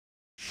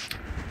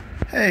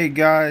Hey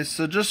guys,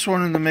 so just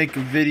wanted to make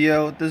a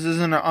video. This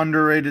isn't an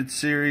underrated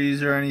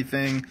series or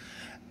anything.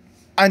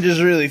 I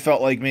just really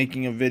felt like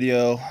making a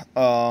video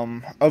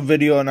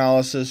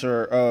analysis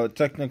or a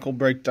technical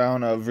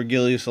breakdown of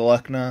Virgilijus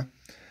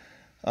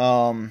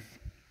Alekna,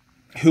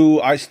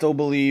 who I still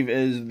believe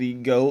is the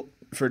GOAT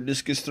for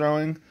discus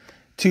throwing.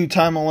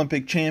 Two-time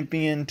Olympic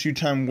champion,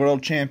 two-time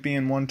world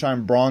champion,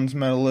 one-time bronze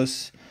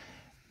medalist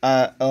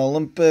at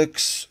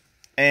Olympics.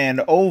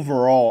 And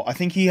overall, I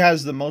think he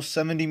has the most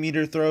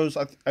 70-meter throws.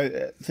 I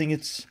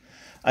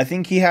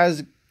think he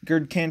has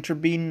Gerd Kanter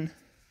beaten,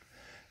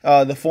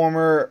 the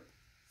former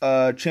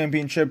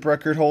championship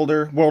record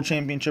holder, world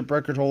championship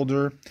record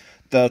holder,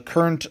 the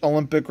current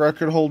Olympic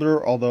record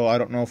holder, although I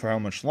don't know for how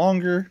much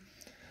longer.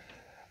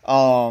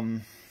 Has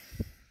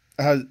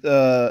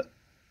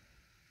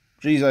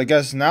I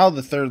guess now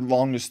the third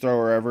longest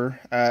thrower ever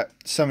at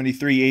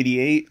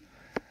 73.88.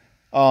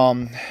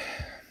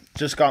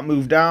 Just got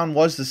moved down,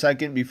 was the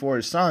second before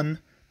his son,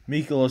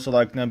 Virgilijus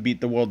Alekna, beat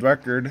the world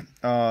record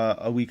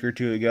a week or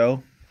two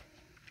ago.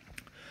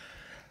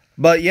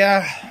 But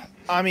yeah,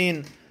 I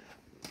mean,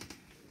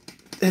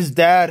 his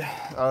dad,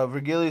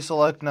 Virgilijus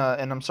Alekna,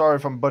 and I'm sorry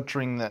if I'm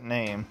butchering that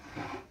name.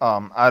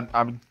 I'm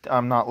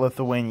not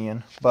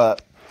Lithuanian,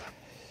 but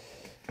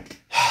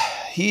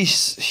he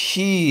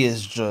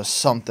is just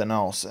something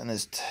else, and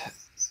his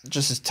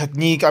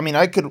technique. I mean,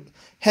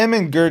 him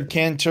and Gerd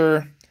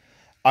Kanter,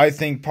 I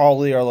think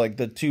probably are like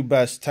the two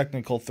best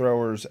technical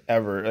throwers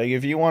ever. Like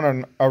if you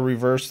want a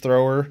reverse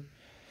thrower,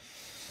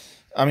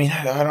 I mean,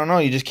 I don't know,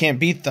 you just can't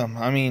beat them.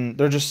 I mean,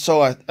 they're just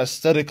so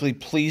aesthetically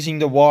pleasing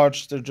to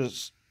watch.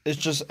 It's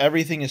just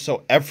everything is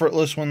so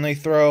effortless when they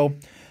throw.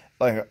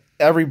 Like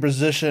every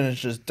position is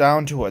just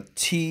down to a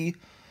T.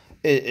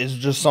 It is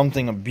just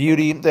something of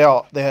beauty.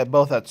 They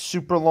both had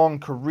super long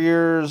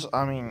careers.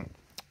 I mean,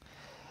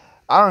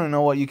 I don't even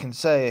know what you can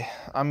say.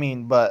 I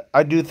mean, but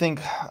I do think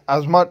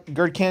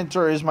Gerd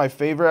Kanter is my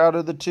favorite out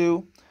of the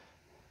two.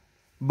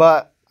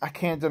 But I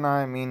can't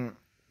deny, I mean,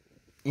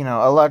 you know,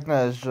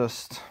 Alekna is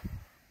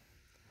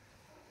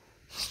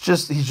he's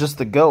just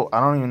the GOAT. I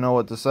don't even know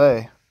what to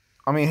say.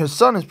 I mean, his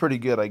son is pretty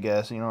good, I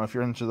guess, you know, if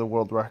you're into the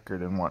world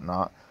record and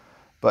whatnot.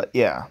 But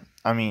yeah,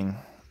 I mean,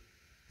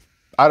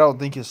 I don't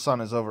think his son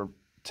has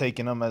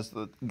overtaken him as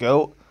the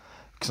GOAT,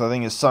 because I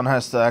think his son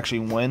has to actually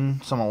win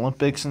some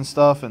Olympics and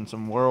stuff and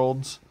some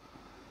worlds.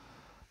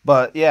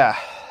 But yeah,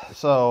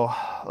 so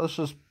let's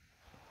just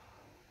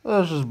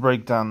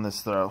break down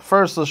this throw.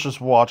 First, let's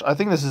just watch. I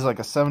think this is like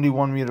a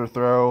 71-meter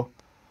throw.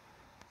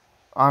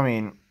 I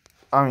mean,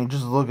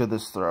 just look at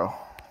this throw.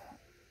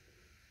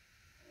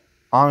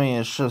 I mean,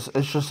 it's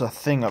just a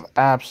thing of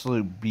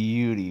absolute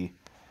beauty.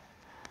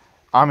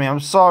 I mean, I'm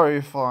sorry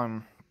if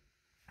I'm,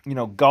 you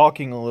know,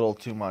 gawking a little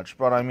too much,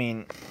 but I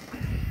mean,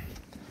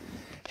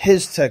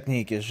 his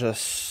technique is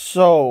just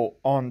so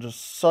on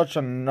just such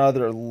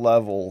another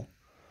level.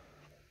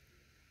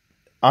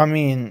 I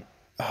mean,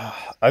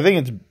 I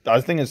think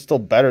it's still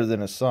better than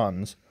his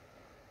son's.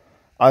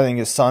 I think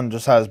his son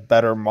just has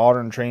better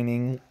modern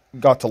training,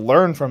 got to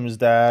learn from his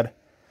dad.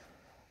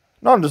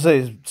 Not to say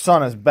his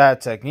son has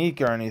bad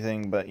technique or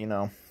anything, but you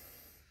know,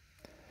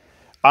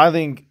 I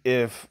think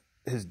if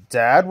his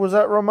dad was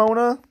at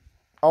Ramona,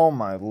 oh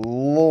my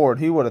lord,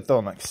 he would have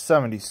thrown like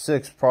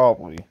 76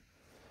 probably.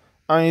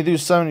 I mean, you do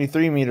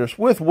 73 meters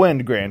with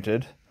wind,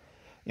 granted.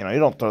 You know, you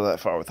don't throw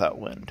that far without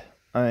wind.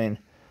 I mean,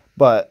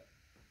 but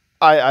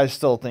I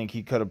still think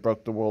he could have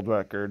broke the world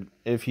record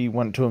if he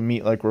went to a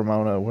meet like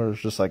Ramona, where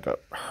it's just like a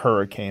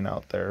hurricane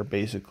out there,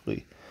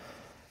 basically.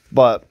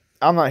 But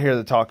I'm not here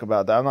to talk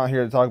about that. I'm not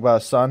here to talk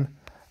about his son.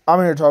 I'm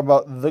here to talk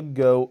about the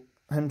GOAT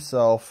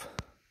himself.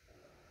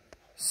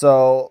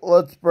 So,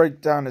 let's break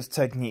down his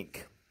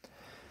technique.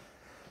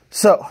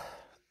 So,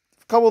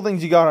 a couple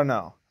things you gotta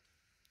know.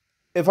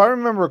 If I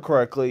remember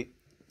correctly,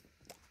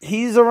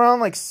 he's around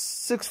like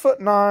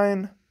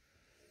 6'9",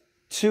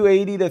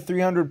 280 to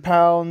 300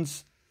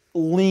 pounds,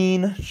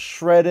 lean,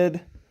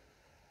 shredded.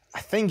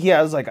 I think he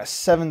has like a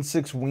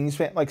 7'6"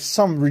 wingspan, like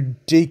some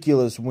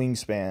ridiculous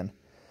wingspan.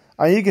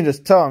 I mean, you can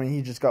just tell. I mean,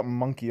 he just got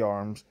monkey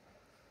arms.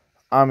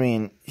 I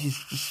mean, he's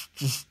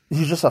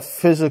just a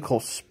physical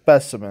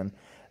specimen.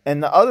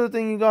 And the other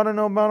thing you gotta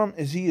know about him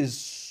is he is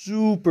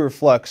super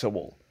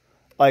flexible,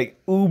 like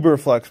uber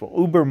flexible,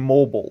 uber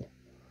mobile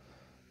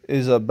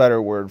is a better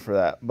word for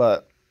that.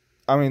 But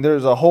I mean,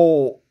 there's a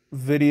whole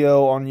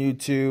video on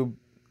YouTube.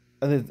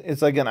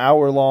 It's like an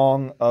hour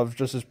long of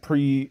just his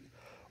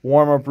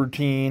pre-warm-up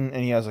routine,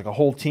 and he has like a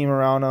whole team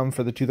around him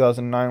for the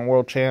 2009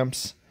 World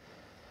Champs.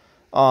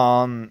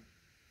 And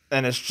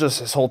it's just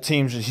his whole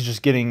team. He's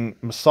just getting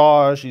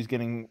massage. He's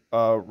getting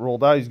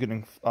rolled out. He's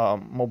getting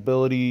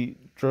mobility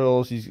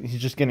drills. He's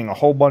just getting a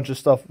whole bunch of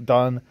stuff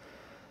done.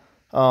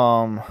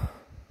 And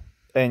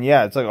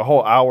yeah, it's like a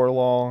whole hour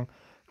long.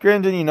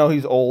 Granted, you know,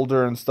 he's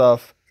older and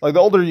stuff. Like, the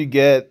older you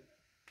get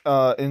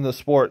in the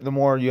sport, the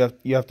more you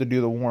have to do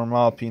the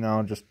warm-up, you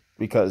know, just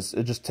because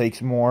it just takes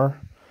more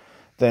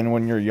than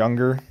when you're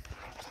younger.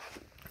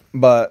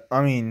 But,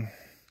 I mean,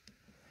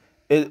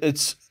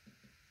 it's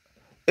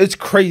it's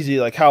crazy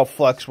like how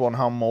flexible and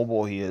how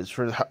mobile he is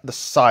for the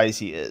size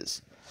he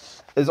is.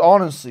 It's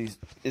honestly,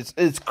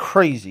 it's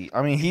crazy.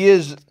 I mean, he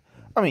is.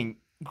 I mean,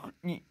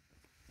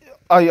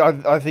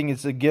 I think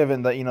it's a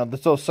given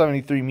that those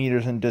 73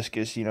 meters in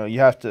discus. You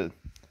have to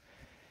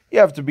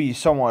be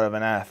somewhat of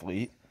an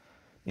athlete.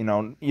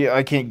 Yeah,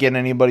 I can't get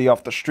anybody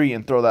off the street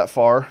and throw that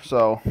far.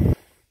 So,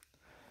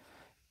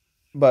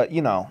 but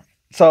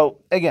so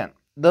again,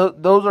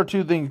 those are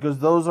two things, because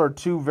those are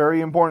two very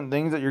important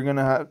things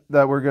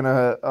that we're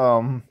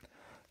gonna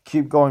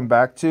keep going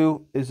back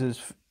to, is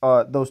his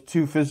those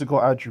two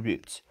physical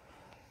attributes: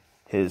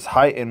 his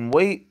height and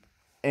weight,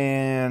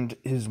 and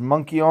his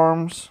monkey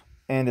arms,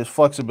 and his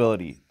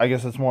flexibility. I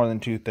guess it's more than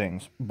two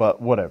things,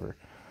 but whatever.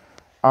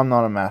 I'm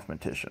not a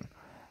mathematician,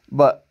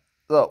 but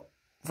so.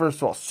 First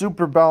of all,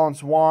 super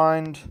balanced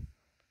wind.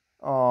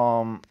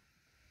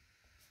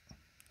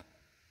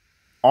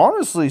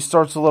 Honestly,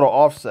 starts a little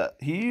offset.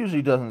 He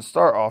usually doesn't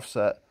start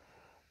offset.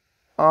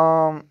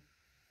 I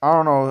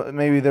don't know.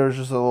 Maybe there was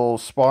just a little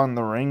spot in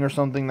the ring or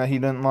something that he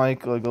didn't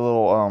like a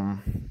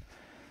little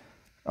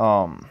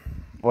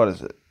what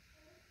is it?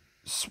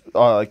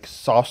 Like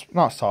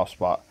not soft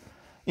spot.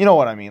 You know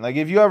what I mean? Like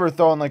if you ever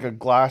throw in like a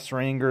glass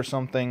ring or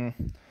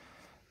something,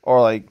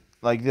 or like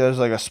there's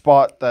like a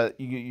spot that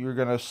you're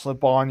going to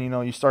slip on,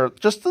 you start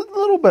just a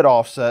little bit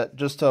offset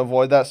just to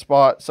avoid that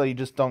spot, so you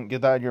just don't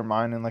get that in your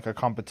mind in like a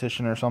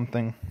competition or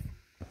something.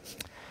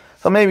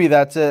 So maybe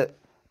that's it.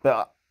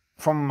 But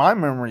from my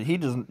memory, he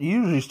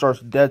usually starts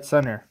dead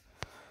center.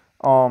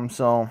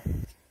 So,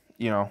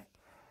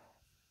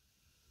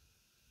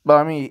 but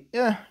I mean,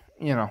 yeah,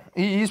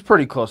 he's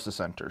pretty close to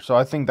center. So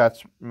I think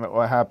that's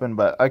what happened,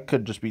 but I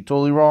could just be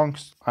totally wrong.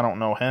 I don't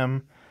know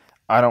him.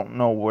 I don't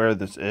know where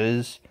this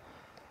is.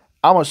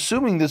 I'm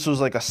assuming this was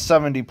like a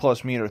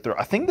 70-plus meter throw.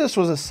 I think this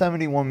was a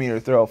 71-meter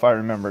throw, if I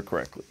remember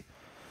correctly.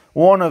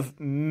 One of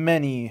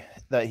many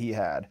that he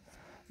had.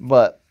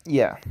 But,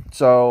 yeah.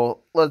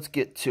 So, let's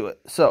get to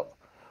it. So,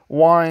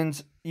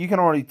 winds, you can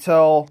already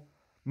tell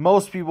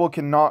most people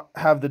cannot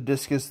have the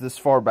discus this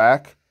far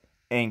back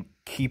and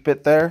keep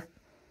it there.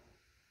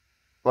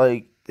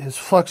 Like, his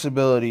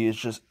flexibility is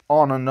just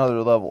on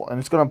another level. And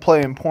it's going to play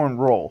an important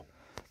role,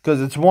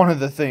 because it's one of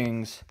the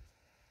things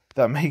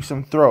that makes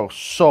him throw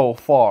so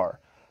far.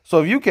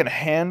 So if you can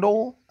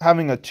handle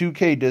having a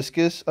 2K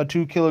discus, a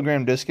 2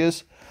 kilogram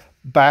discus,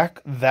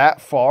 back that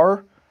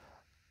far,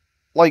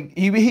 like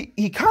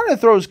he kind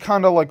of throws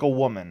kind of like a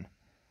woman,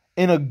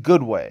 in a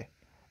good way,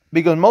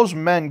 because most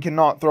men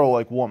cannot throw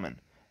like women.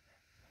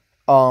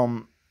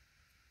 And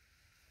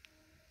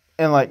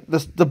like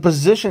the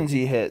positions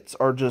he hits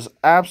are just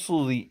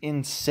absolutely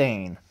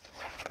insane.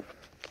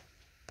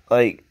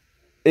 Like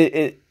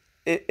it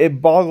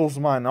boggles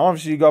the mind.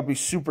 Obviously, you got to be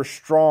super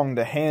strong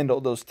to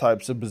handle those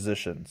types of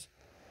positions.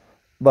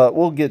 But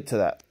we'll get to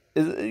that.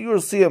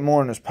 You'll see it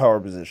more in his power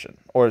position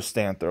or his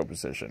stand throw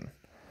position.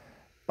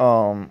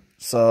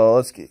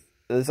 So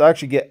let's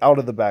actually get out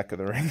of the back of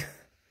the ring.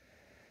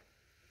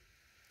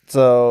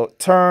 So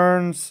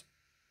turns,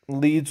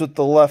 leads with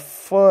the left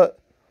foot.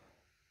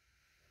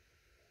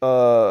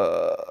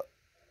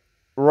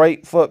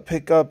 Right foot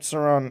picks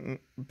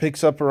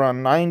up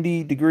around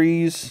 90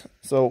 degrees.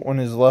 So when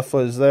his left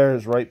foot is there,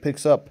 his right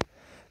picks up.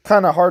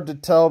 Kind of hard to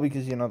tell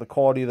because, the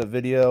quality of the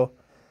video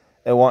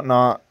and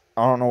whatnot.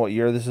 I don't know what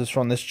year this is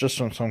from. This is just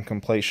from some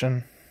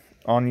compilation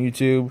on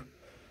YouTube.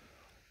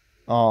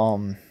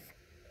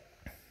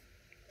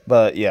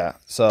 But yeah,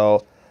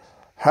 so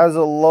has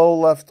a low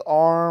left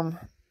arm.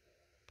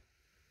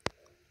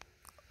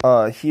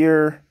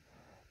 Here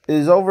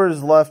is over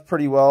his left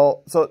pretty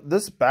well. So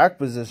this back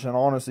position,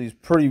 honestly,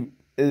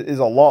 is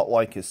a lot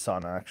like his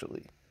son,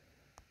 actually.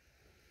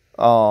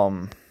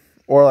 Or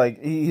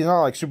like he's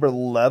not like super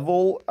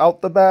level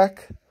out the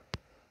back,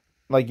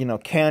 like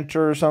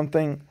canter or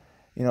something.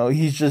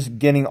 He's just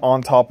getting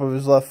on top of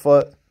his left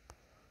foot.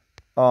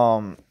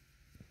 Kind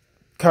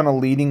of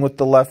leading with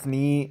the left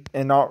knee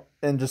and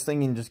just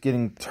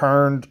getting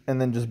turned and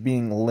then just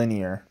being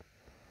linear.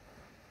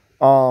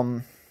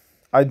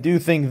 I do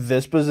think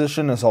this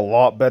position is a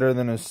lot better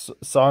than his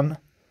son.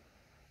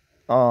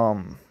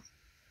 Not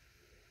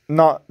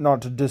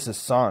to diss his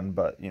son,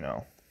 but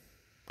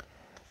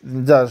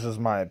that's just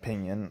my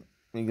opinion.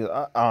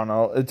 Because I don't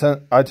know.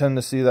 I tend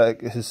to see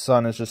that his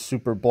son is just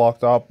super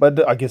blocked off,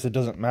 but I guess it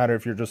doesn't matter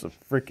if you're just a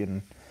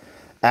freaking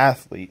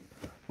athlete.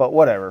 But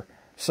whatever.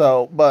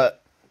 So,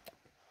 but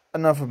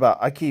enough about.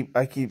 I keep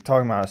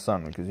talking about his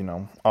son because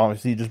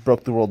obviously he just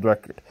broke the world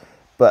record.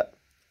 But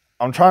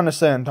I'm trying to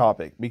stay on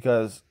topic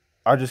because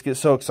I just get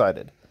so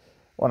excited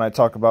when I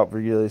talk about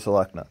Virgilijus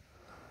Alekna.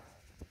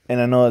 And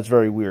I know that's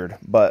very weird,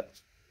 but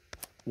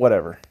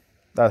whatever.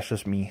 That's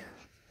just me.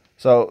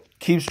 So,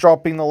 keeps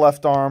dropping the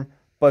left arm.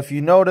 But if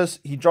you notice,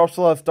 he drops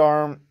the left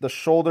arm. The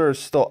shoulder is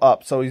still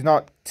up. So, he's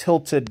not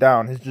tilted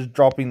down. He's just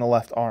dropping the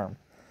left arm.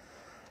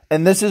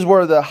 And this is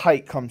where the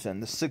height comes in.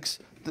 The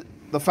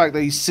fact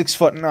that he's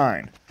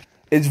 6'9".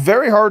 It's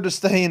very hard to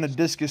stay in a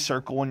discus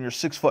circle when you're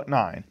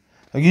 6'9".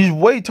 Like, he's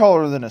way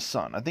taller than his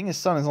son. I think his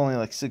son is only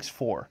like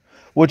 6'4",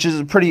 which is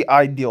a pretty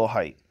ideal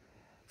height.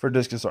 for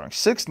discus throwing.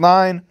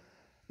 6'9"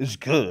 is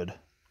good.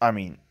 I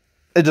mean,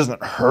 it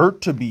doesn't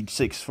hurt to be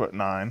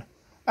 6'9".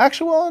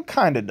 Actually, well, it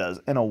kind of does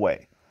in a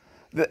way.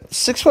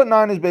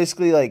 6'9" is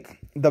basically like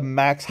the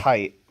max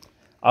height,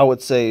 I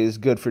would say, is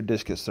good for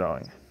discus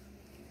throwing.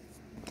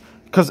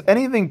 Because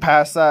anything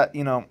past that,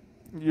 you know,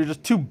 you're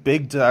just too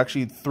big to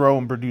actually throw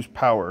and produce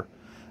power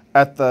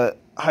at the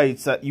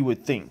heights that you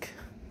would think.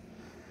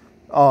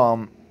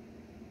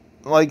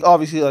 Like,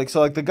 obviously, like, so,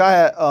 like, the guy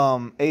at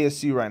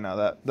ASU right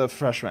now, the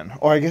freshman,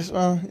 or I guess,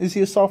 is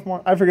he a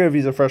sophomore? I forget if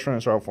he's a freshman or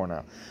sophomore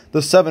now. The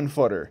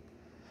 7-footer.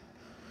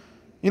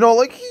 You know,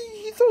 like,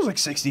 he throws, like,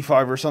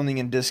 65 or something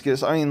in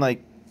discus. I mean,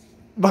 like,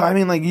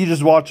 you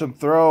just watch him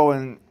throw,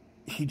 and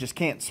he just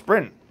can't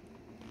sprint.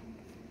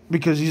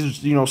 Because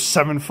he's, you know,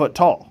 7 foot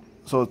tall.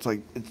 So it's,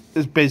 like,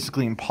 it's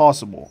basically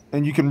impossible.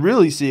 And you can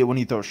really see it when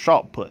he throws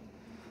shot put.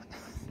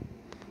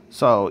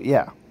 So,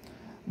 yeah.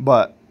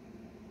 But...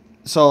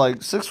 so, like,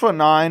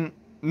 6'9",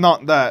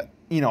 not that,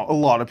 you know, a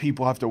lot of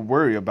people have to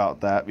worry about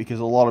that because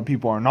a lot of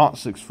people are not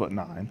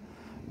 6'9".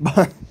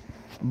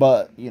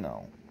 But, you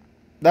know,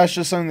 that's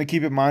just something to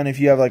keep in mind if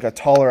you have, like, a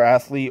taller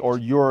athlete or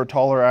you're a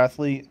taller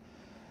athlete.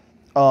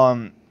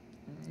 You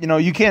know,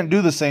 you can't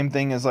do the same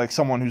thing as, like,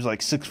 someone who's,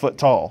 like, 6 foot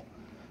tall.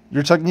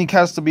 Your technique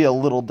has to be a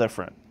little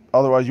different.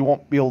 Otherwise, you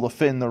won't be able to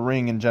fit in the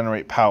ring and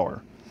generate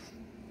power.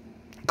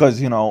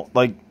 Because, you know,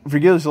 like,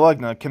 Virgilijus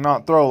Alekna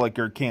cannot throw like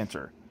your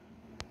cancer.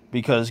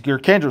 Because your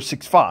cancer is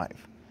 6'5",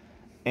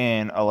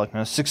 and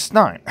Alekna is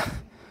 6'9".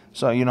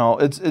 So, you know,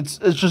 it's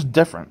just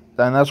different.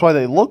 And that's why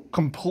they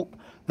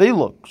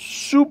look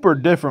super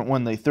different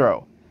when they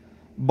throw.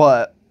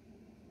 But,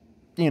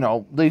 you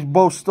know, they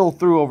both still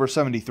threw over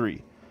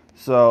 73.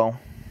 So,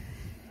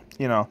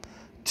 you know,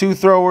 2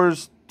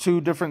 throwers,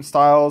 2 different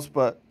styles,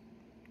 but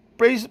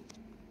pretty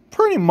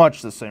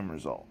much the same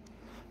result.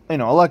 You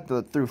know,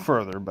 Alekna threw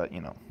further, but,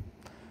 you know,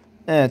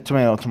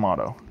 tomato,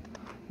 tomato.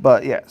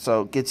 But, yeah,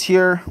 so gets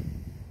here.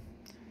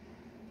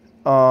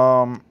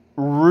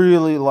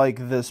 Really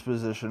like this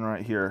position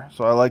right here.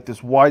 So I like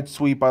this wide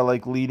sweep. I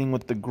like leading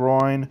with the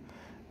groin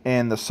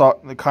and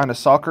the kind of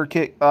soccer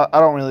kick. I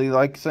don't really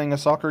like saying a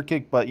soccer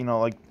kick, but, you know,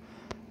 like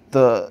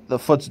the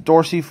foot's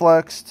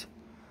dorsiflexed.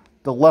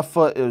 The left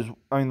foot is,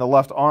 the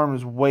left arm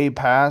is way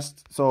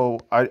past. So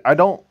I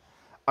don't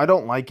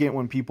like it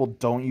when people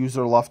don't use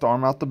their left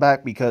arm out the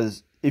back,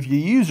 because if you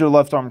use your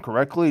left arm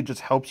correctly, it just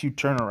helps you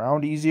turn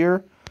around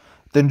easier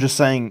than just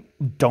saying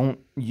don't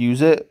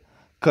use it.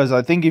 Because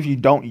I think if you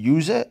don't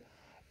use it,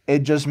 it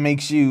just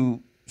makes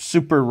you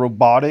super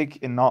robotic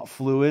and not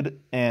fluid.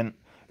 And,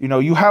 you know,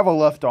 you have a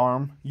left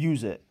arm,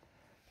 use it.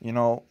 You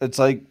know, it's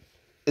like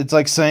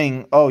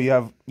saying, oh, you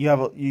have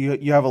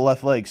a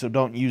left leg, so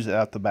don't use it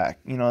at the back.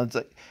 You know, it's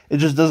like, it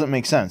just doesn't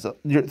make sense.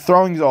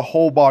 Throwing is a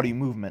whole body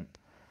movement.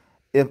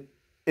 If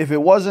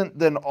it wasn't,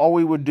 then all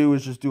we would do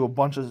is just do a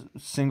bunch of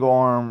single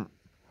arm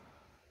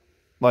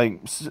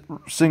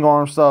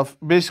stuff.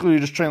 Basically, you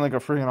just train like a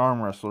freaking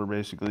arm wrestler,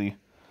 basically.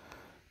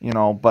 You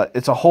know, but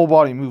it's a whole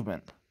body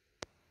movement.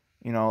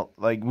 You know,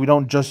 like, we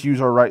don't just use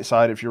our right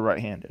side if you're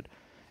right-handed.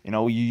 You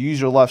know, you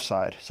use your left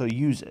side, so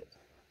use it.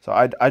 So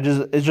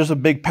it's just a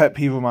big pet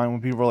peeve of mine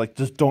when people are like,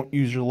 just don't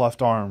use your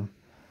left arm.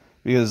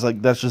 Because,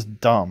 like, that's just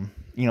dumb.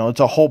 You know, it's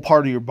a whole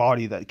part of your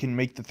body that can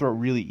make the throw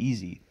really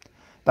easy.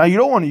 Now, you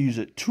don't want to use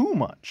it too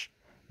much.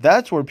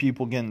 That's where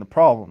people get in the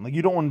problem. Like,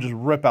 you don't want to just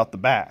rip out the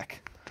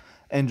back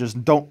and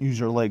just don't use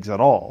your legs at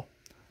all.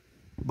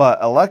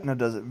 But Alekna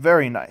does it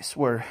very nice,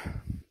 where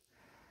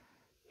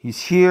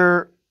he's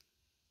here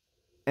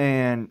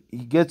and he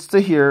gets to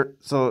here.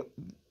 So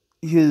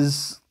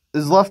his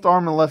left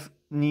arm and left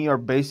knee are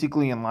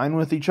basically in line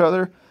with each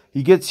other.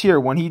 He gets here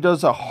when he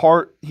does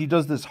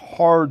this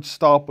hard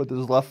stop with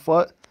his left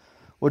foot,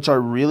 which I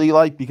really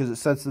like because it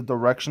sets the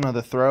direction of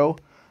the throw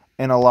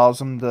and allows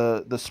him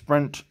the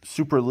sprint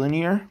super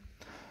linear.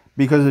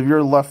 Because if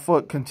your left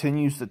foot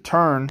continues to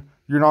turn,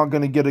 you're not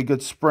going to get a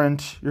good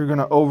sprint. You're going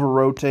to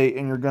over-rotate,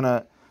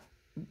 and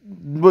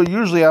what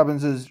usually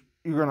happens is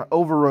you're going to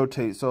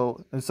over-rotate.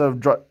 So instead of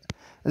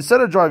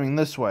driving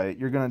this way,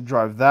 you're going to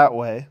drive that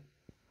way.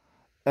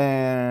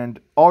 And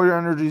all your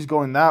energy is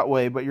going that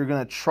way, but you're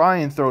going to try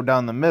and throw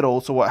down the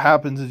middle. So what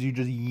happens is you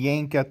just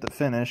yank at the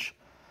finish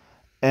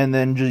and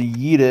then just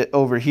yeet it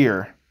over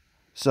here.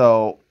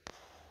 So,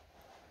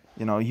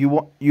 you know, you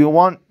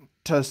want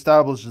to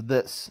establish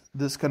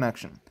this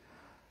connection.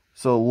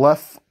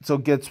 So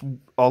gets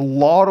a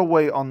lot of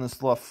weight on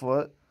this left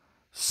foot,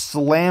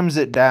 slams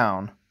it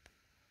down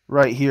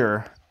right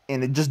here,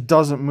 and it just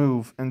doesn't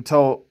move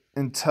until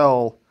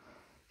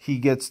he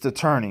gets to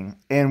turning.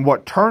 And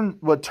what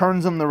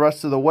turns him the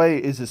rest of the way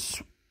is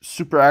his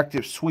super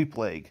active sweep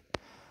leg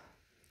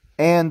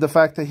and the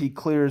fact that he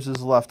clears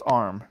his left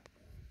arm.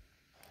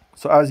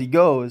 So as he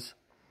goes,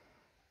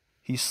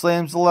 he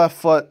slams the left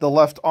foot, the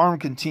left arm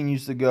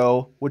continues to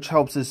go, which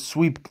helps his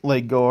sweep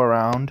leg go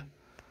around,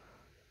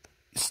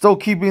 still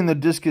keeping the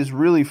discus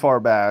really far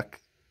back.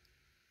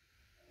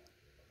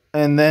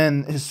 And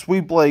then his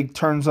sweep leg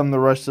turns him the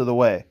rest of the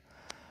way.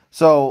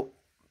 So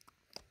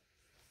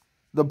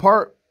the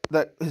part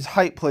that his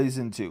height plays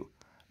into.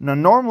 Now,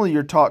 normally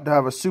you're taught to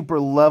have a super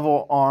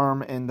level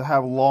arm and to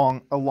have a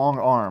long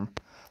arm.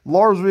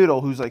 Lars Riedel,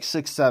 who's like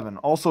 6'7",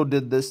 also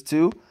did this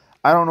too.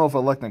 I don't know if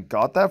Alekna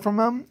got that from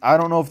him. I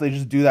don't know if they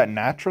just do that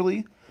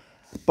naturally.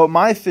 But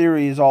my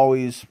theory is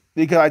always,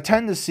 because I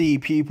tend to see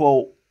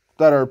people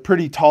that are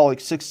pretty tall, like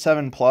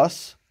 6'7"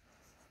 plus,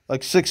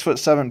 like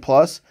 6'7"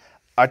 plus,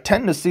 I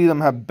tend to see them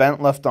have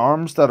bent left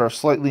arms that are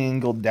slightly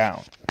angled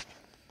down.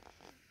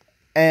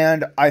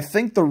 And I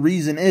think the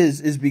reason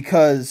is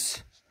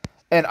because,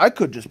 and I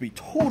could just be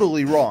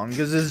totally wrong,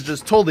 because this is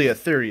just totally a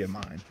theory of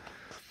mine.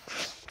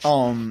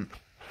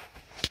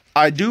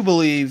 I do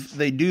believe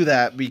they do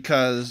that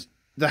because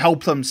to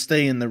help them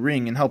stay in the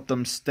ring and help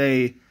them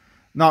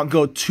not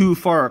go too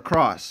far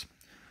across.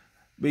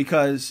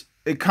 Because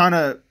it kind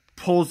of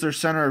pulls their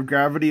center of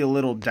gravity a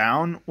little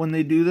down when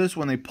they do this,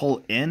 when they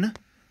pull in.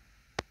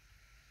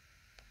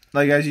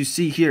 Like as you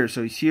see here,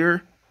 so he's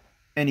here,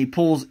 and he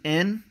pulls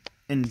in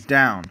and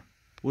down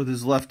with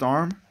his left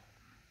arm,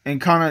 and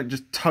kind of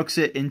just tucks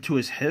it into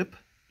his hip.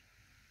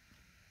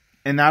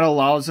 And that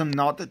allows him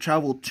not to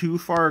travel too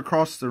far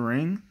across the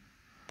ring,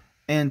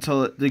 and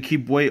to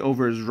keep weight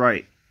over his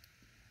right.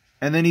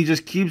 And then he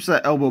just keeps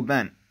that elbow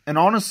bent. And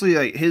honestly,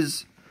 like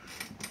his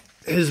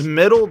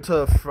middle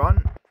to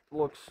front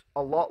looks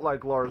a lot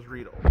like Lars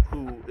Riedel,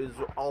 who is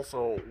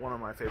also one of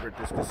my favorite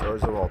discus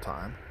throwers of all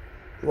time.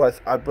 Who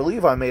I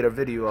believe I made a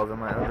video of in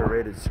my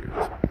underrated series.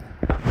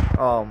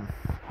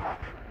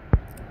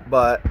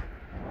 But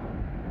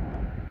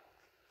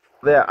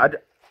yeah,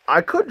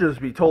 I could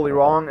just be totally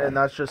wrong, and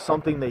that's just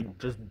something they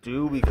just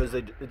do because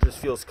it just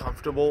feels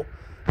comfortable.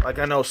 Like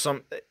I know it's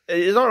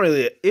not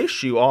really an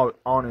issue,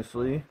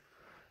 honestly.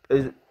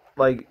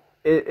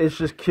 It's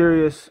just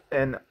curious,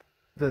 and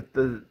what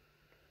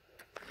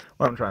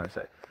I'm trying to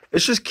say.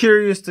 It's just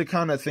curious to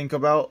kind of think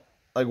about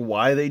like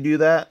why they do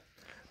that,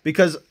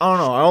 because I don't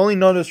know. I only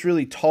notice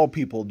really tall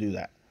people do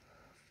that.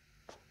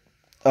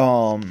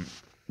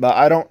 But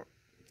I don't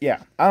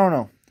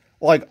know.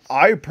 Like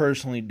I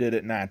personally did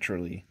it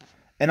naturally,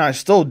 and I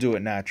still do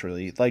it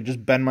naturally. Like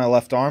just bend my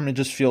left arm. It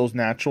just feels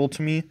natural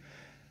to me.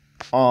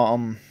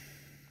 Like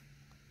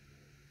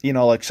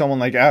someone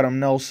like Adam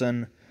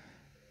Nelson,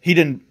 he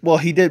did.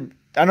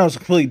 I know it's a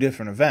completely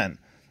different event,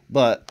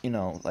 but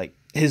like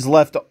his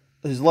left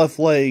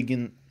leg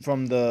in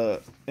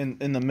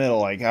the middle,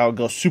 like how it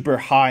goes super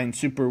high and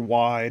super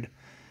wide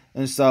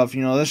and stuff.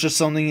 That's just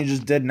something he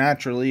just did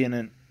naturally, and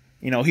then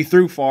he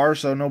threw far,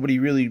 so nobody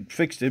really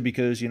fixed it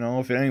because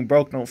if it ain't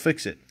broke, don't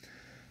fix it.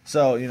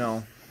 So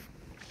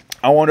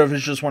I wonder if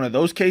it's just one of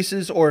those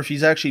cases, or if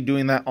he's actually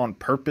doing that on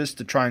purpose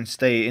to try and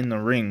stay in the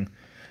ring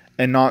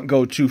and not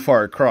go too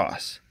far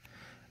across.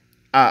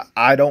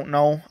 I don't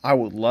know. I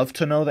would love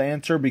to know the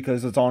answer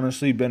because it's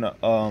honestly been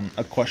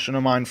a question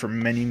of mine for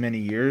many, many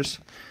years.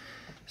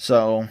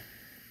 So,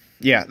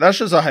 yeah, that's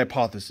just a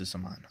hypothesis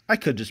of mine. I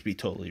could just be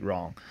totally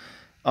wrong.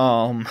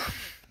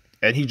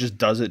 And he just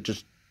does it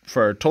just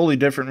for a totally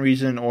different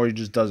reason, or he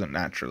just does it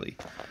naturally.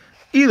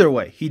 Either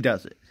way, he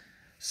does it.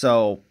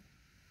 So,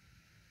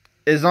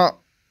 it's not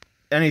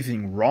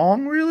anything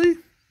wrong, really,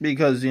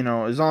 because, it's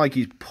not like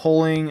he's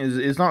pulling.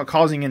 It's not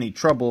causing any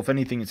trouble. If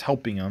anything, it's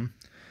helping him.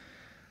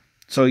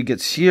 So he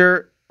gets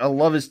here. I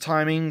love his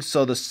timing.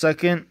 So the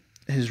second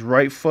his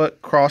right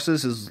foot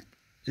crosses his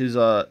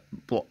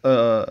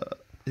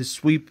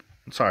sweep.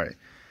 Sorry.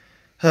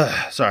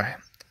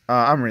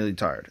 I'm really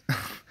tired.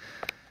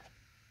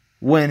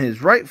 When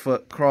his right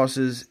foot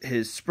crosses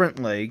his sprint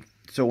leg,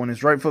 so when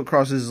his right foot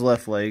crosses his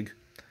left leg,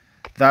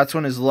 that's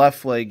when his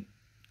left leg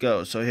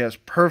goes. So he has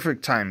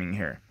perfect timing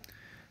here.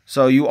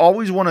 So you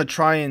always want to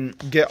try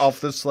and get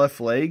off this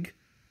left leg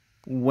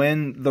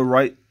when the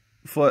right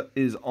foot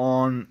is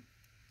on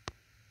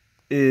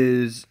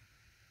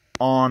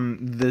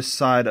this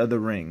side of the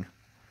ring.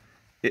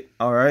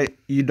 Alright?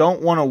 You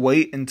don't want to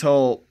wait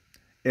until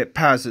it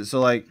passes.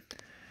 So like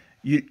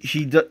you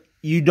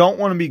don't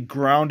want to be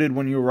grounded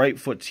when your right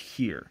foot's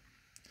here.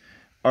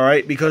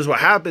 Alright? Because what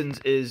happens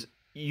is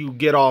you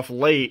get off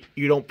late,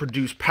 you don't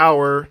produce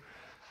power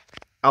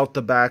out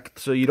the back,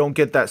 so you don't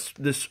get this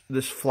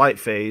flight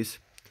phase,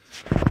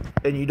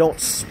 and you don't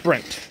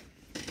sprint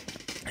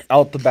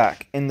out the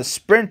back. And the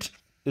sprint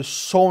is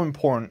so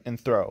important in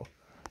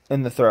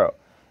the throw,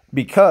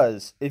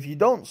 because if you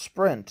don't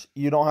sprint,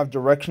 you don't have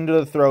direction to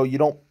the throw.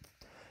 You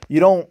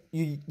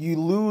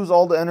lose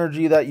all the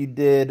energy that you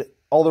did,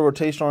 all the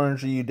rotational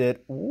energy you did.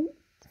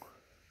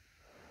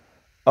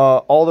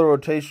 All the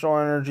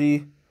rotational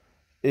energy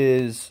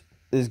is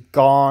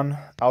gone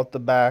out the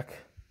back.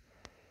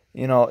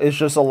 It's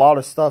just a lot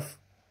of stuff.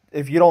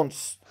 If you don't,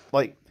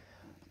 like,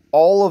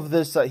 all of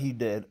this that he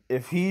did,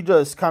 if he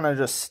just kind of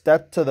just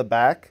stepped to the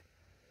back,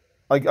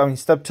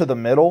 stepped to the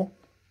middle,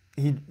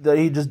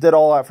 he just did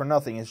all that for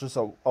nothing. It's just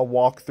a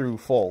walk through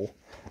full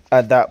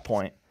at that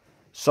point.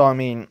 So,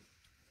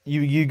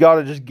 you got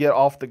to just get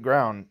off the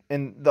ground.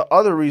 And the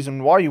other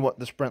reason why you want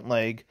the sprint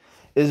leg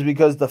is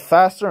because the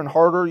faster and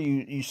harder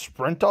you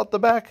sprint out the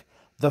back,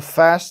 the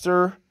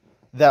faster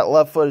that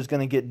left foot is going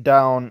to get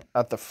down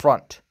at the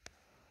front.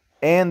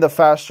 and the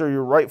faster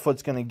your right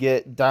foot's going to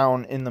get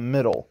down in the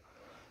middle.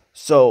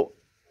 So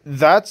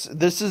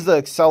this is the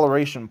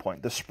acceleration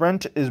point. The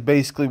sprint is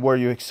basically where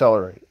you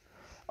accelerate.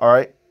 All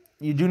right.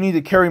 You do need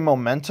to carry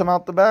momentum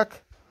out the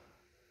back,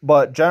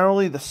 but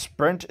generally the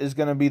sprint is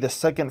going to be the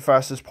second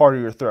fastest part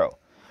of your throw,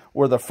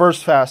 where the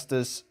first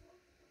fastest,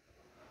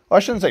 well, I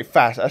shouldn't say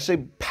fast, I say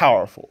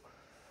powerful.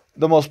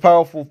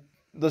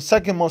 The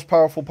second most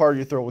powerful part of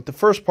your throw, with the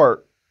first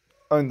part,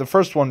 I mean, the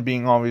first one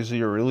being obviously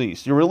your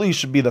release. Your release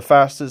should be the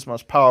fastest,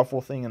 most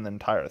powerful thing in the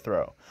entire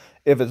throw.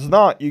 If it's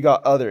not, you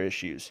got other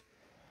issues.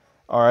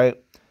 All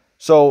right.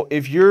 So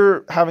if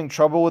you're having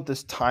trouble with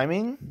this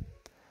timing,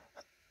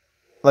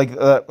 like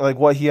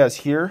what he has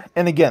here,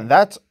 and again,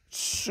 that's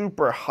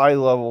super high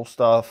level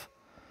stuff.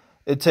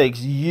 It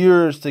takes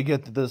years to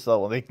get to this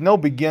level. Like, no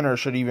beginner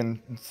should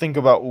even think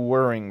about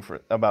worrying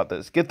about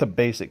this. Get the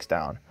basics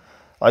down.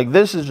 Like,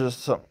 this is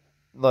just some,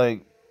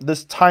 like,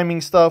 this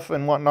timing stuff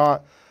and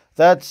whatnot.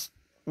 That's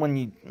when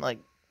you, like,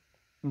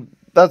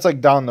 that's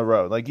like down the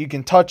road. Like, you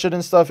can touch it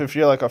and stuff if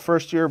you're like a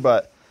first year,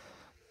 but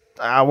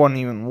I wouldn't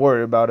even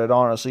worry about it,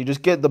 honestly.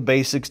 Just get the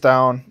basics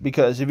down,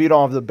 because if you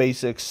don't have the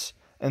basics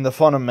and the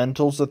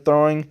fundamentals of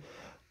throwing,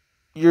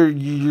 you're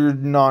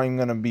not even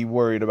going to be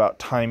worried about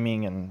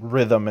timing and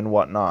rhythm and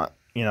whatnot,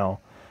 you know,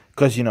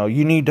 because, you know,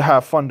 you need to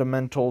have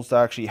fundamentals to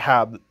actually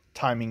have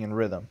timing and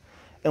rhythm.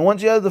 And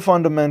once you have the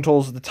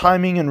fundamentals, the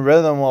timing and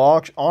rhythm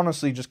will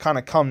honestly just kind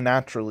of come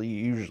naturally,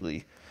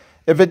 usually.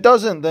 If it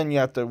doesn't, then you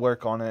have to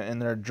work on it, and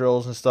there are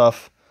drills and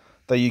stuff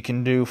that you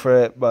can do for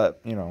it, but,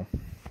 you know,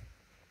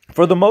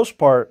 for the most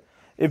part,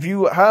 if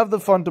you have the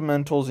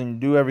fundamentals and you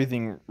do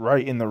everything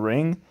right in the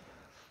ring,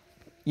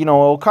 you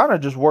know, it'll kind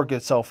of just work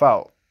itself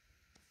out,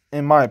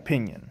 in my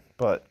opinion.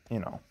 But, you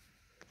know,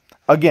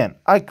 again,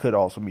 I could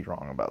also be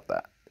wrong about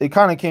that. It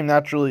kind of came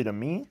naturally to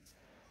me,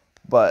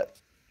 but,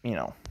 you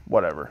know,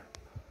 whatever.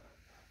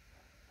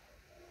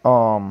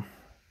 But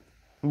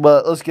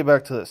let's get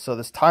back to this. So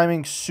this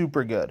timing's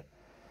super good.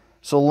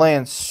 So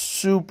lands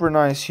super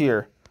nice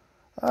here.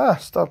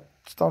 Stop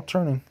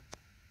turning.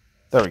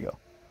 There we go.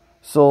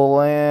 So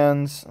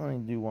lands, let me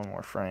do one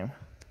more frame.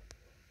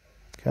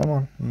 Come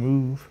on,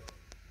 move.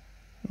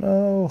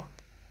 No.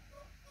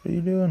 What are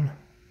you doing?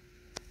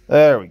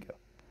 There we go.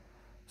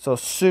 So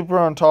super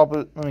on top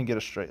of, let me get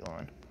a straight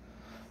line.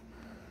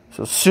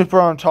 So super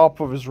on top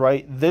of his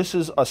right. This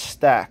is a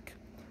stack.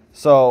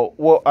 So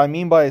what I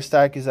mean by a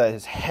stack is that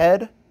his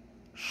head,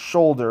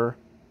 shoulder,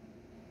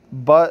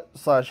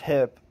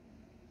 butt/hip,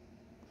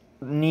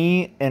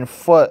 knee, and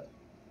foot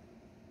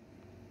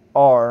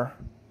are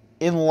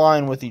in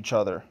line with each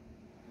other.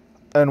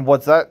 And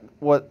what's going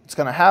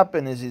to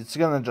happen is it's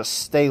going to just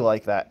stay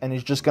like that. And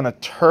he's just going to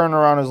turn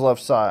around his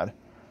left side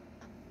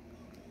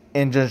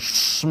and just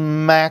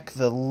smack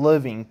the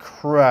living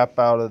crap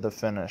out of the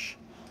finish.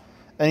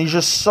 And he's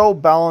just so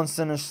balanced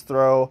in his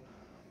throw.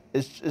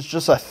 It's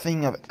just a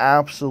thing of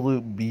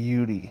absolute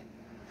beauty.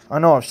 I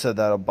know I've said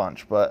that a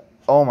bunch, but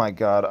oh my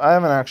God. I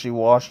haven't actually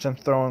watched him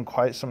throw in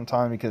quite some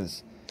time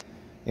because,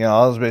 you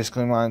know, that was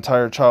basically my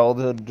entire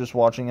childhood just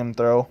watching him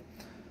throw.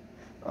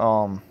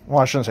 Well,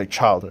 I shouldn't say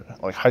childhood,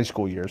 like high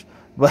school years,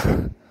 but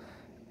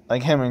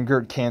like him and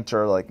Gert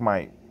Cantor are like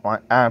my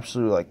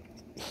absolute like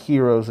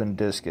heroes in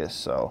discus.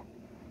 So,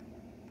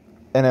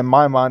 and in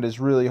my mind, it's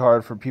really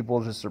hard for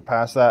people to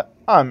surpass that.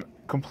 I'm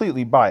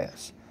completely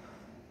biased,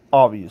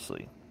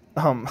 obviously.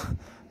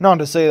 Not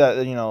to say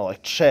that, you know,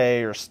 like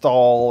Che or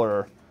Stahl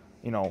or,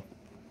 you know,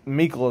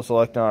 Mikolas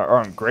Alekna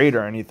aren't great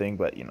or anything,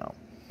 but, you know,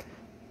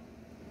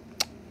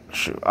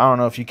 shoot, I don't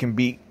know if you can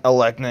beat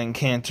Alekna and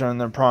Cantor in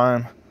their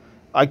prime.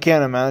 I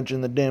can't imagine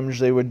the damage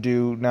they would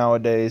do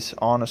nowadays,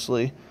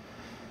 honestly,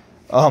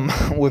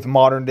 with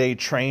modern day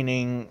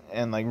training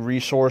and like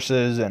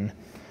resources and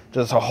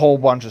just a whole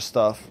bunch of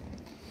stuff.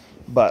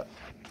 But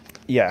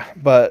yeah,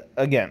 but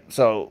again,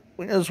 so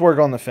let's work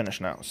on the finish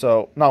now.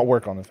 So not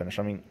work on the finish,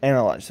 I mean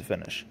analyze the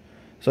finish.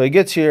 So he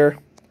gets here,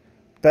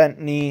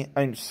 bent knee.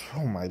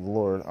 Oh my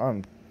Lord,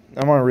 am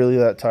I really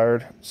that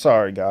tired?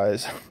 Sorry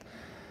guys.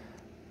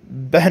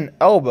 Bent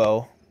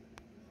elbow.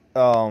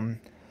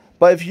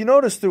 But if you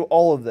notice through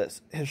all of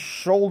this, his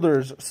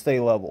shoulders stay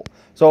level.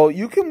 So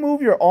you can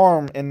move your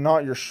arm and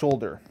not your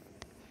shoulder.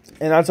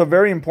 And that's a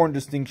very important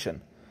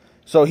distinction.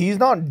 So he's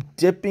not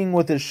dipping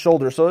with his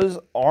shoulder. So his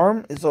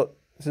arm is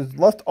his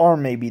left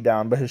arm may be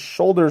down, but his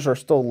shoulders are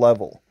still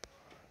level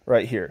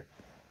right here.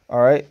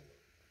 All right.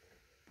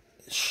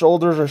 His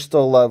shoulders are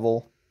still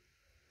level.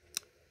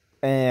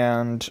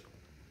 And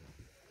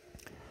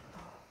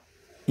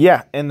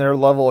yeah, and they're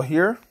level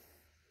here.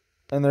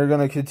 And they're going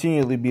to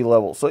continually be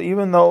level. So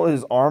even though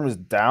his arm is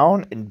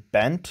down and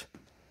bent,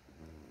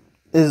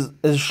 his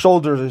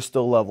shoulders are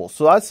still level.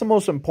 So that's the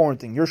most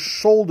important thing. Your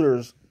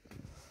shoulders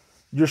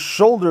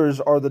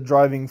are the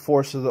driving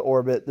force of the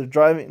orbit. The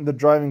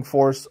driving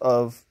force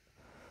of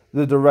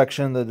the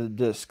direction of the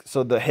disc.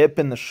 So the hip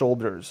and the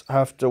shoulders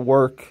have to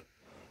work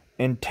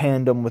in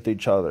tandem with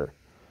each other.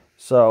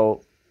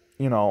 So,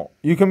 you know,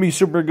 you can be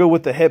super good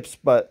with the hips,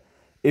 but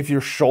if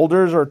your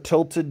shoulders are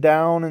tilted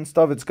down and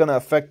stuff, it's going to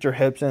affect your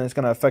hips and it's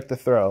going to affect the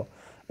throw.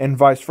 And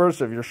vice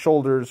versa, if your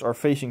shoulders are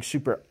facing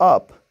super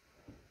up,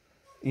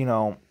 you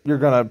know, you're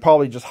going to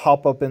probably just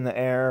hop up in the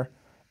air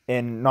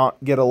and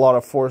not get a lot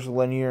of force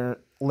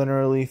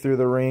linearly through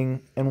the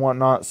ring and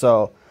whatnot.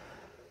 So,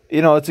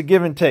 you know, it's a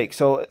give and take.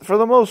 So, for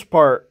the most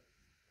part,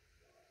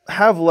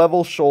 have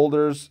level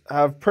shoulders,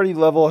 have pretty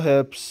level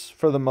hips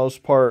for the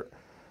most part.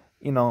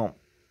 You know,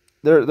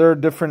 there are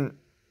different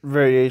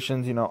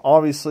variations. You know,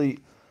 obviously,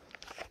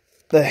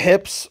 the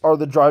hips are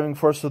the driving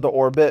force of the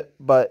orbit,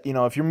 but, you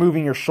know, if you're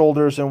moving your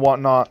shoulders and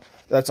whatnot,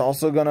 that's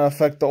also going to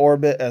affect the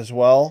orbit as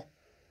well.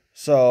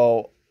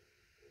 So,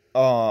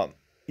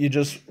 you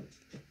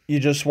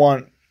just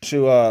want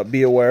to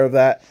be aware of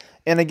that.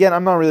 And again,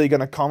 I'm not really going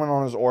to comment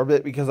on his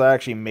orbit because I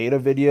actually made a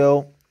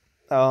video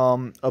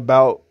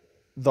about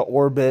the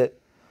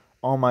orbit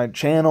on my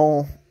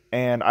channel,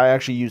 and I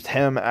actually used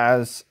him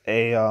as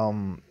a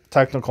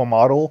technical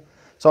model.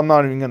 So I'm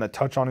not even going to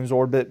touch on his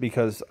orbit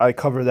because I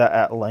covered that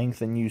at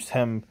length and used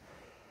him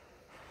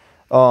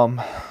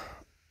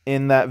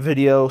in that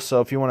video.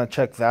 So if you want to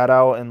check that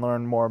out and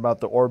learn more about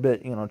the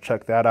orbit, you know,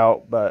 check that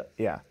out. But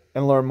yeah,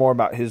 and learn more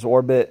about his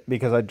orbit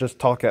because I just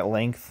talk at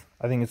length.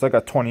 I think it's like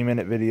a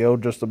 20-minute video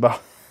just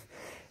about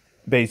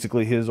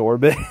basically his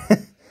orbit.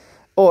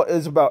 Well,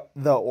 it's about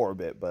the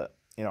orbit, but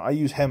you know, I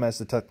use him as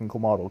the technical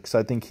model because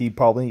I think he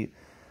probably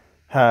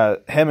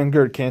him and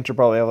Gerd Kanter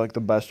probably have like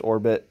the best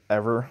orbit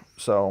ever.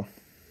 So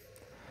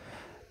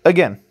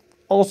again,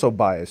 also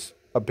biased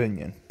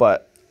opinion,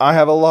 but I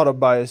have a lot of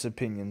biased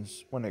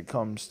opinions when it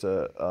comes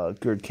to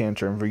Gerd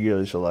Kanter and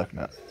Virgilijus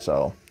Alekna.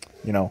 So,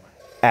 you know,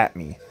 at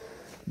me.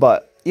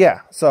 But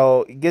yeah,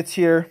 so it gets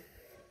here.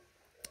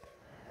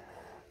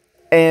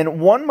 And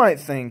one might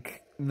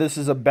think this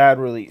is a bad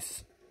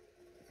release.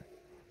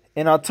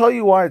 And I'll tell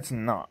you why it's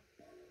not.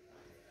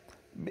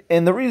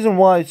 And the reason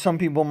why some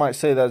people might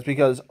say that is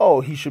because,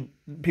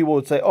 people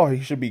would say,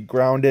 he should be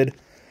grounded.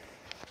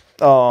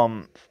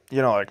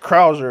 You know, like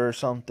Krauser or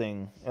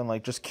something, and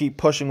like just keep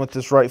pushing with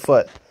this right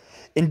foot.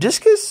 In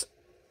discus,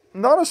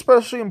 not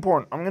especially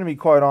important. I'm going to be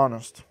quite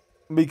honest.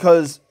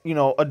 Because, you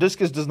know, a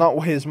discus does not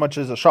weigh as much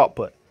as a shot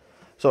put.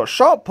 So a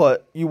shot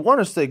put, you want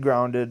to stay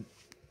grounded,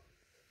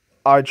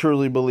 I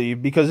truly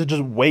believe, because it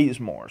just weighs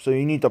more. So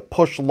you need to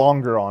push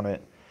longer on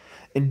it.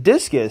 In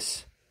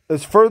discus,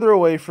 it's further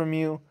away from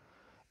you.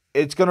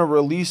 It's going to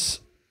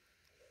release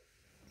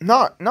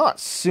not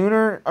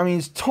sooner. I mean,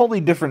 it's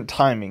totally different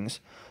timings.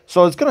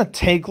 So it's going to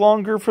take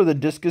longer for the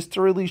discus to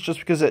release just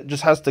because it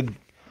just has to,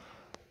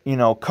 you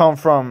know, come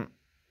from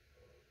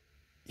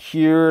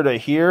here to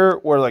here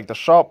where like the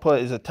shot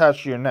put is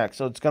attached to your neck.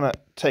 So it's going to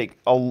take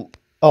a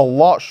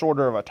lot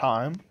shorter of a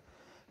time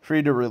for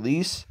you to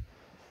release.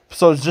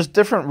 So it's just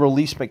different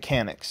release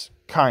mechanics,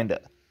 kind of.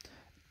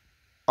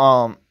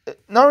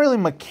 Not really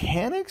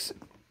mechanics,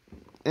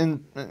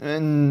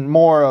 in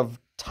more of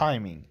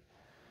timing.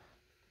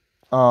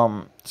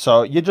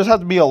 So you just have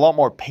to be a lot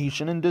more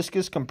patient in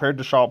discus compared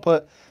to shot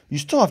put. You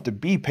still have to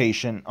be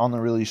patient on the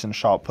release and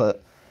shot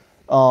put.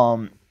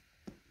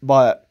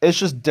 But it's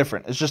just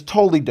different. It's just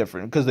totally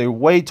different because they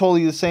weigh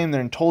totally the same.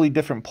 They're in totally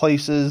different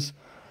places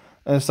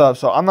and stuff.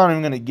 So I'm not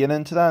even going to get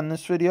into that in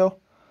this video.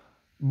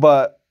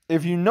 But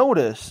if you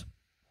notice,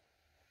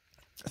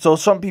 so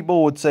some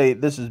people would say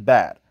this is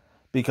bad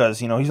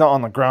because, you know, he's not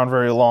on the ground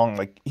very long.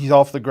 Like, he's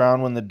off the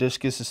ground when the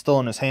discus is still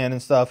in his hand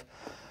and stuff.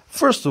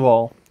 First of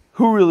all,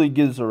 who really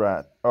gives a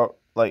rat? Or,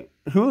 like,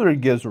 who really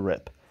gives a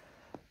rip?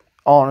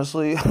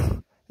 Honestly,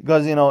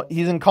 because, you know,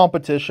 he's in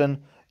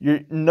competition.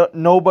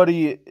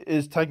 Nobody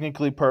is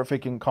technically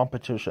perfect in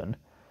competition.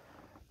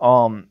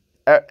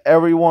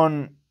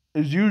 Everyone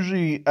is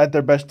usually at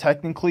their best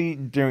technically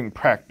during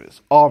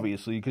practice,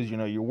 obviously, because, you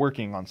know, you're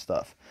working on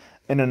stuff.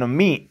 And in a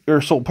meet, your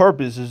sole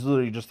purpose is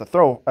literally just to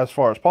throw as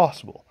far as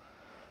possible.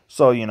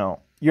 So, you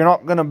know, you're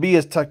not going to be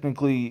as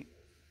technically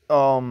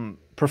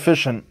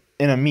proficient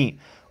in a meet,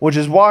 which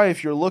is why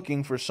if you're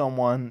looking for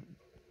someone,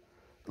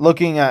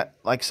 looking at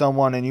like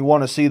someone and you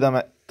want to see them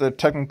at their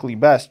technically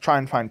best, try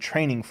and find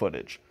training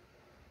footage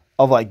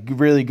of like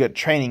really good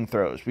training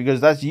throws, because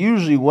that's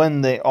usually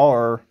when they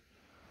are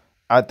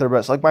at their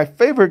best. Like, my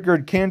favorite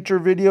Gerd Kanter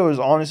video is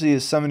honestly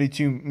his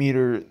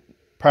 72-meter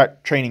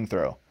training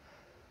throw.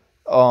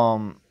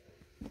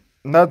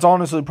 That's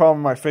honestly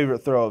probably my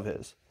favorite throw of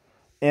his.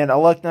 And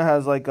Alekna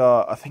has like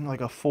I think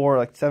like a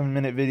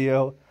 7-minute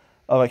video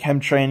of like him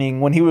training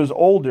when he was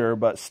older,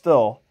 but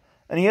still.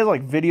 And he has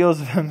like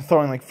videos of him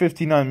throwing like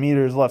 59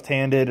 meters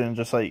left-handed and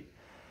just like,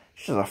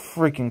 he's just a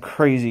freaking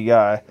crazy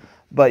guy.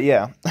 But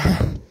yeah.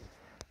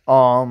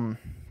 But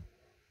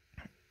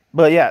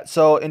yeah,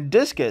 so in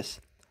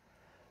discus,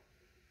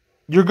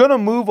 you're going to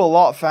move a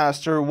lot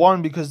faster.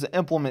 One, because the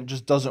implement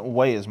just doesn't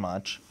weigh as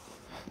much.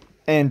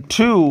 And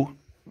two,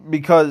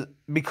 because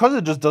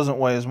it just doesn't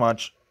weigh as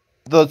much,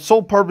 the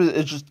sole purpose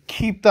is just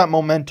keep that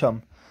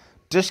momentum.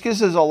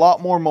 Discus is a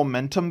lot more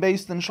momentum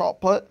based than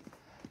shot put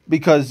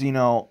because, you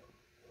know,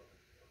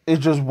 it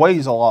just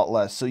weighs a lot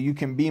less, so you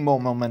can be more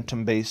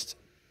momentum based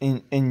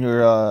in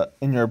your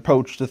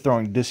approach to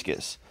throwing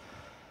discus.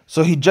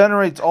 So he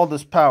generates all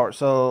this power.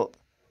 So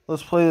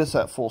let's play this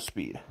at full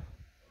speed.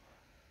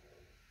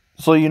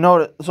 So you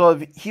know, so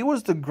if he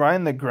was to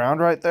grind the ground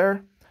right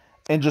there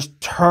and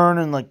just turn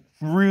and like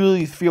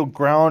really feel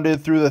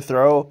grounded through the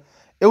throw,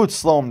 it would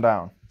slow him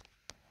down.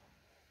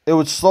 It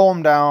would slow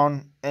him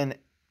down, and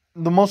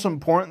the most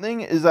important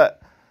thing is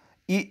that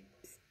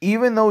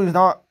even though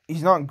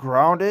he's not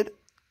grounded,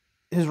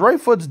 his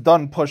right foot's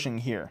done pushing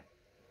here.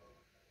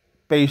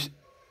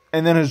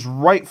 And then his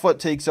right foot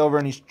takes over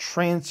and he's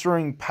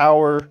transferring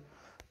power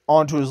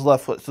onto his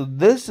left foot. So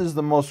this is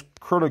the most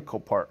critical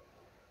part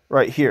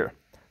right here.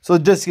 So the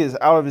disc is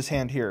out of his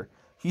hand here.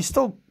 He's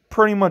still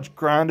pretty much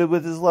grounded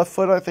with his left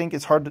foot, I think.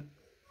 It's hard to...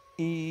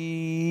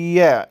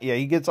 Yeah,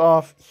 he gets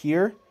off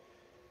here.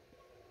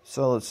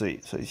 So let's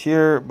see. So he's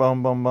here,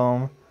 boom, boom,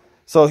 boom.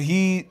 So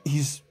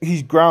he's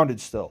grounded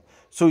still.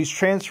 So he's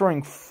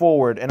transferring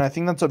forward, and I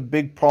think that's a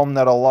big problem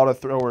that a lot of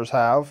throwers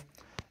have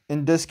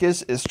in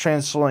discus, is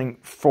transferring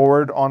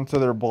forward onto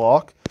their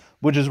block,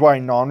 which is why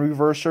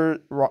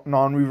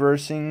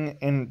non-reversing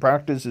in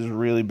practice is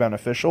really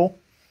beneficial,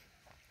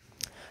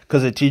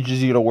 because it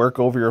teaches you to work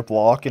over your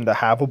block and to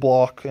have a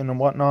block and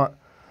whatnot.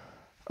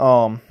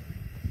 And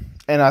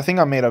I think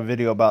I made a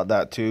video about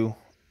that too,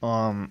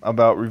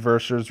 about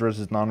reversers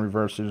versus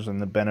non-reversers and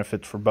the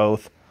benefits for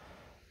both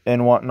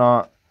and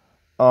whatnot.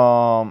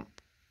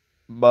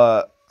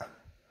 But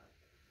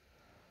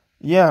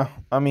yeah,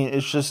 I mean,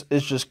 it's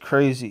just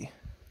crazy.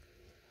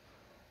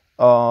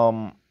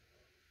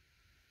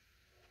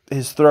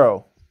 His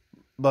throw.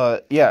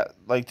 But yeah,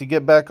 like, to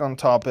get back on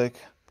topic.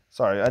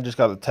 Sorry, I just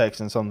got a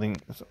text and something,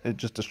 it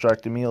just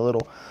distracted me a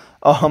little.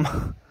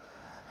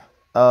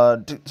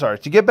 Sorry,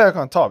 to get back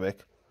on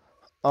topic.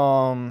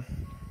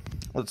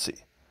 Let's see.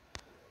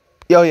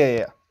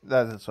 Yeah.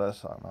 That's what I was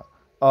talking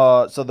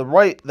about. So the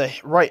right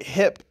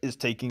hip is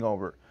taking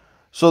over.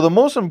 So the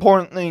most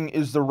important thing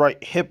is the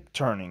right hip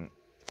turning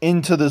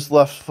into this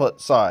left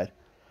foot side.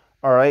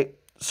 All right.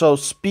 So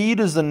speed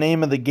is the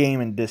name of the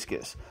game in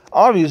discus.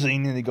 Obviously, you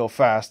need to go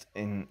fast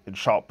in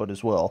shot put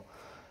as well.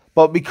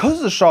 But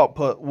because the shot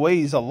put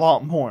weighs a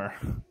lot more,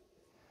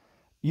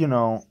 you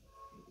know,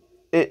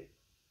 it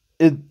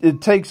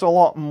takes a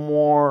lot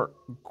more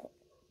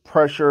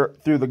pressure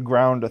through the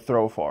ground to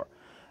throw far.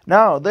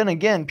 Now, then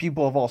again,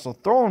 people have also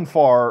thrown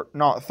far,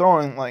 not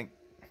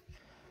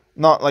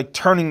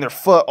turning their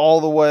foot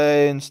all the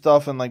way and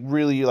stuff, and like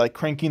really like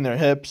cranking their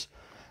hips.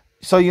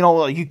 So, you know,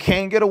 like, you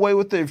can get away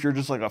with it if you're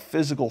just like a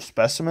physical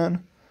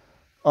specimen,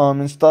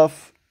 and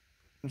stuff.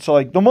 So,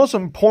 like, the most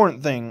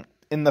important thing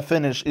in the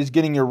finish is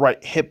getting your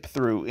right hip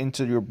through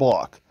into your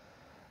block.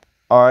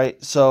 All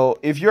right. So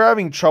if you're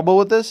having trouble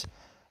with this,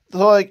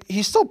 so like,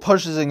 he still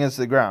pushes against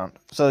the ground.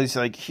 So he's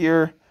like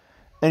here,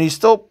 and he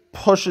still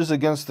pushes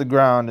against the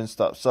ground and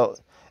stuff. So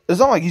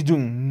it's not like he's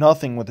doing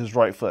nothing with his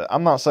right foot.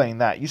 I'm not saying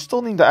that. You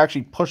still need to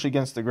actually push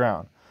against the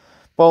ground.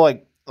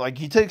 But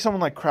like you take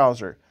someone like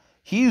Krauser,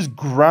 he's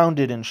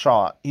grounded in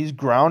shot. He's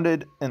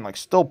grounded and like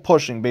still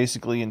pushing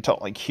basically until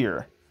like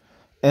here.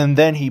 And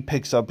then he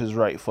picks up his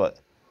right foot.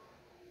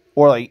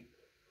 Or like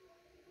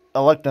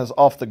Alekna's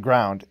off the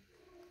ground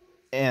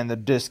and the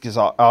disc is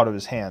out of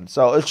his hand.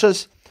 So it's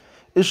just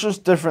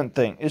different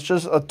thing. It's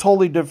just a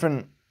totally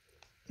different.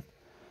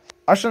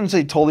 I shouldn't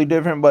say totally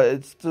different, but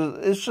it's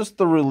just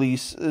the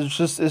release. It's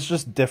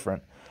just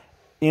different.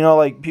 You know,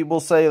 like people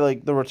say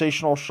like the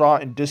rotational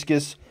shot and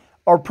discus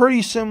are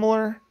pretty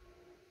similar,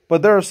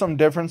 but there are some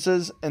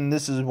differences, and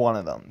this is one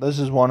of them.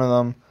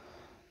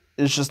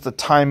 It's just the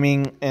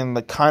timing and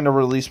the kind of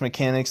release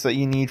mechanics that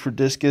you need for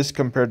discus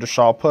compared to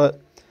shot put.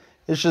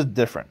 It's just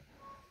different.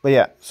 But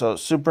yeah, so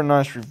super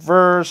nice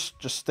reverse.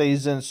 Just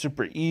stays in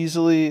super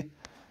easily.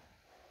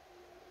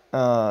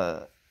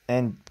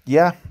 And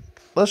yeah,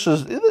 let's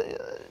just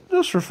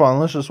for fun,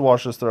 let's just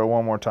watch this throw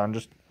one more time.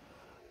 Just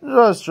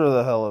for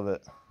the hell of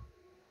it.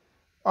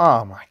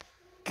 Oh my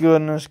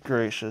goodness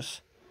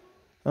gracious.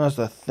 That's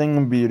a thing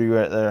of beauty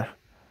right there.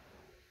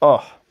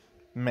 Oh,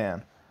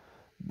 man.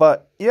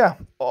 But, yeah,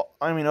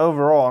 I mean,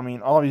 overall,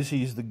 obviously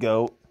he's the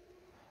GOAT.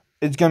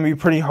 It's going to be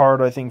pretty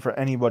hard, I think, for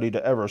anybody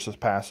to ever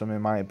surpass him,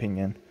 in my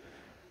opinion.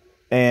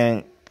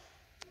 And,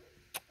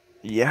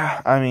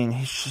 yeah,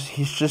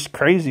 he's just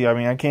crazy. I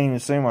can't even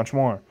say much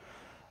more.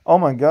 Oh,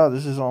 my God,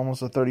 this is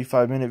almost a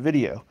 35-minute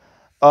video.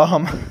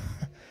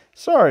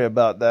 Sorry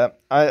about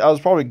that. I was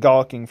probably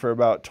gawking for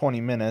about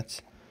 20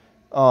 minutes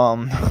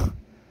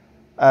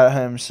at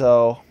him,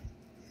 so,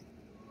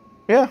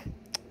 yeah.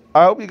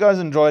 I hope you guys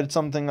enjoyed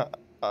something.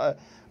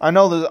 I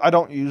know that I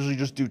don't usually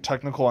just do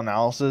technical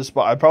analysis,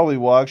 but I probably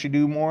will actually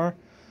do more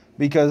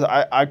because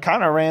I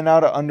kind of ran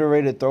out of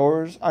underrated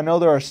throwers. I know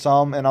there are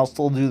some, and I'll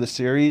still do the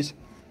series,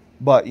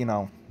 but, you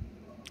know,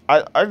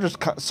 I just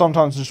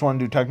sometimes just want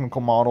to do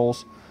technical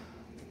models.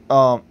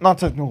 Not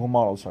technical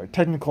models, sorry.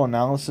 Technical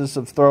analysis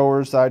of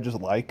throwers that I just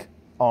like,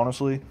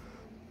 honestly.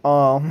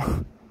 Yeah,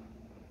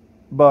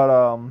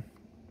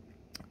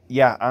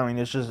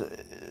 it's just,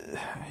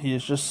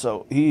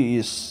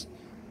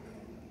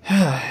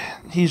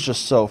 he's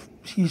just so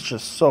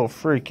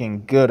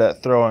freaking good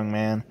at throwing,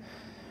 man.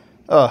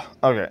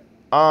 Okay.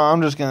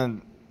 I'm just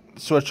gonna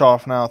switch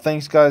off now.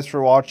 Thanks, guys,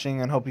 for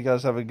watching, and hope you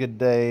guys have a good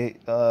day.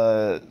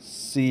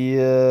 See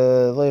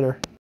you later.